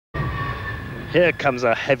Here comes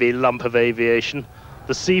a heavy lump of aviation,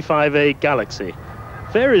 the C-5A Galaxy,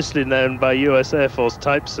 variously known by US Air Force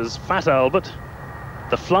types as Fat Albert,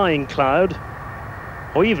 the Flying Cloud,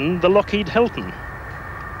 or even the Lockheed Hilton.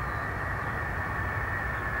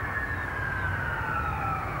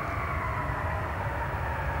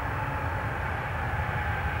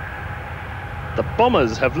 The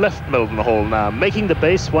bombers have left Mildenhall now, making the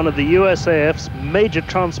base one of the USAF's major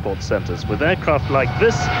transport centres, with aircraft like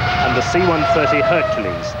this and the C-130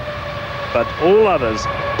 Hercules. But all others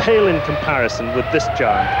pale in comparison with this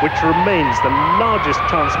giant, which remains the largest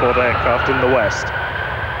transport aircraft in the West.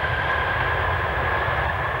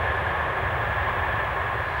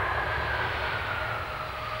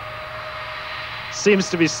 Seems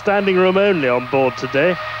to be standing room only on board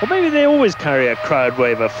today, or maybe they always carry a crowd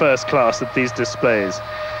waiver first class at these displays.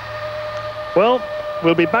 Well,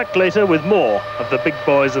 we'll be back later with more of the big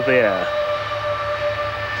boys of the air.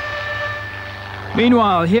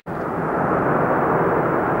 Meanwhile, here...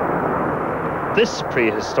 This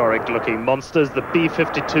prehistoric-looking monster is the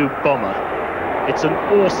B-52 bomber. It's an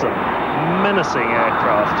awesome, menacing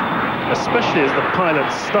aircraft, especially as the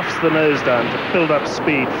pilot stuffs the nose down to build up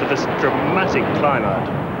speed for this dramatic climb-out.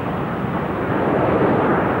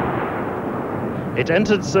 It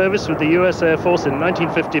entered service with the US Air Force in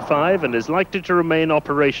 1955 and is likely to remain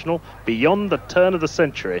operational beyond the turn of the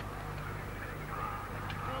century.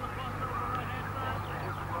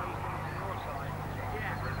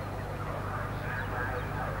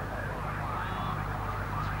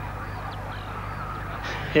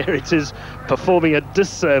 Here it is, performing a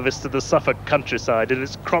disservice to the Suffolk countryside in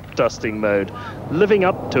its crop dusting mode, living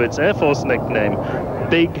up to its Air Force nickname,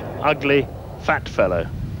 Big, Ugly, Fat Fellow,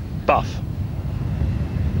 Buff.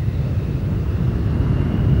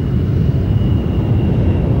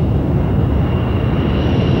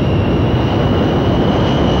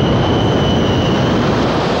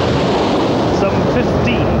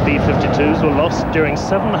 B-52s were lost during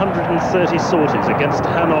 730 sorties against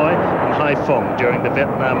Hanoi and Haiphong during the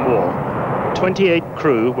Vietnam War. 28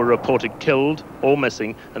 crew were reported killed or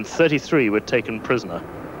missing, and 33 were taken prisoner.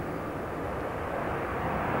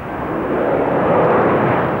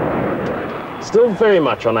 Still very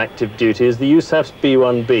much on active duty is the USAF's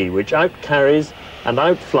B-1B, which outcarries and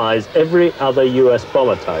outflies every other US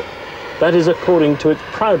bomber type. That is according to its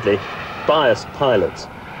proudly biased pilots.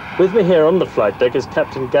 With me here on the flight deck is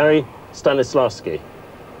Captain Gary Stanislavski.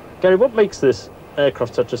 Gary, what makes this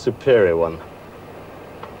aircraft such a superior one?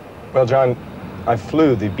 Well, John, I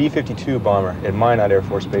flew the B-52 bomber at Minot Air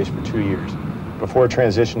Force Base for 2 years before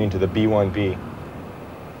transitioning to the B-1B.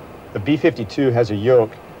 The B-52 has a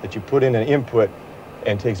yoke that you put in an input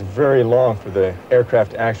and takes very long for the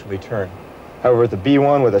aircraft to actually turn. However, the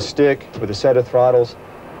B-1 with a stick, with a set of throttles,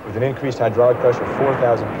 with an increased hydraulic pressure of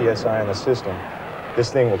 4,000 PSI on the system, this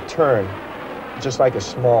thing will turn just like a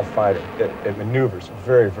small fighter. It maneuvers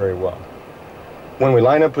very, very well. When we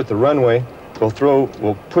line up with the runway, we'll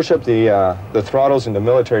push up the throttles into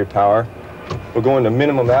military power. We'll go into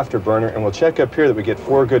minimum afterburner, and we'll check up here that we get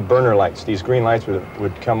 4 good burner lights. These green lights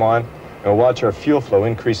would come on, and we'll watch our fuel flow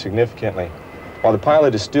increase significantly. While the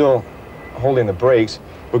pilot is still holding the brakes,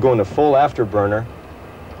 we'll go into full afterburner.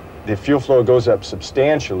 The fuel flow goes up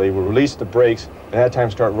substantially. We'll release the brakes, and at that time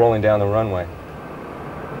start rolling down the runway.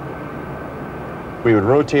 We would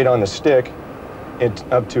rotate on the stick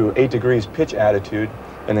up to 8 degrees pitch attitude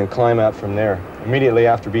and then climb out from there. Immediately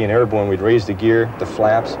after being airborne, we'd raise the gear, the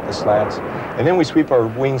flaps, the slats, and then we sweep our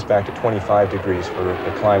wings back to 25 degrees for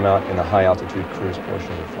the climb out in the high altitude cruise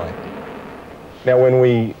portion of the flight. Now, when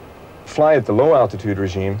we fly at the low altitude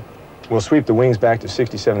regime, we'll sweep the wings back to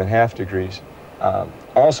 67.5 degrees.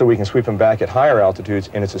 Also, we can sweep them back at higher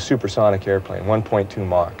altitudes, and it's a supersonic airplane, 1.2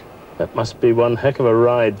 Mach. That must be one heck of a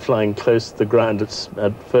ride flying close to the ground at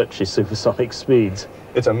virtually supersonic speeds.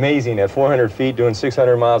 It's amazing at 400 feet doing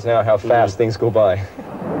 600 miles an hour how fast things go by.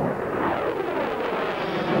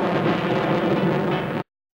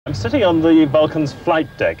 I'm sitting on the Vulcan's flight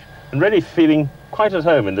deck and really feeling quite at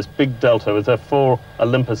home in this big Delta with her 4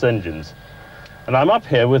 Olympus engines. And I'm up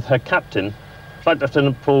here with her captain, Flight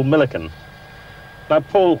Lieutenant Paul Milliken. Now,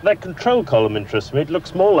 Paul, that control column interests me. It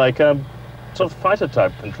looks more like a sort of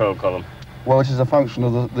fighter-type control column. Well, it is a function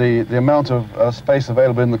of the amount of space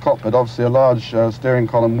available in the cockpit. Obviously, a large steering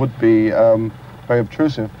column would be very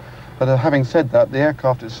obtrusive. But having said that, the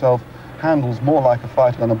aircraft itself handles more like a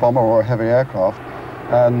fighter than a bomber or a heavy aircraft.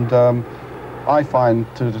 And I find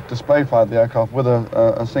to display fly the aircraft with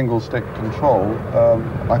a single stick control,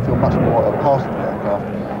 I feel much more a part of the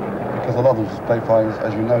aircraft, because a lot of display flying is,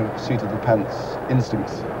 as you know, seat of the pants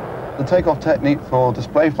instincts. the takeoff technique for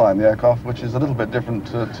display flying the aircraft, which is a little bit different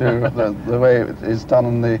to the way it is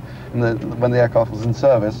done when the aircraft was in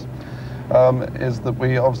service, is that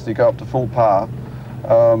we obviously go up to full power,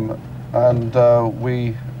 and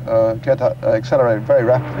we accelerate very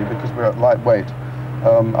rapidly because we're at lightweight,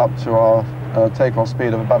 up to our takeoff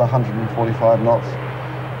speed of about 145 knots,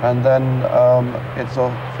 and then it's a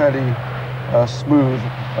fairly smooth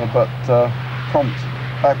but prompt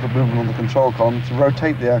backward movement on the control column to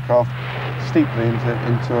rotate the aircraft steeply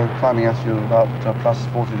into a climbing attitude of about plus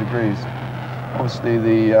 40 degrees. Obviously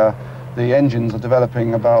the engines are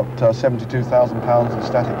developing about 72,000 pounds of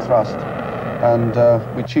static thrust, and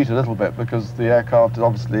we cheat a little bit because the aircraft,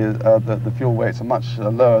 obviously the fuel weights are much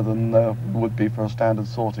lower than would be for a standard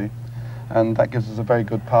sortie, and that gives us a very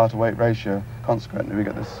good power to weight ratio. Consequently we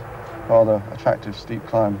get this rather attractive steep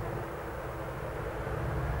climb.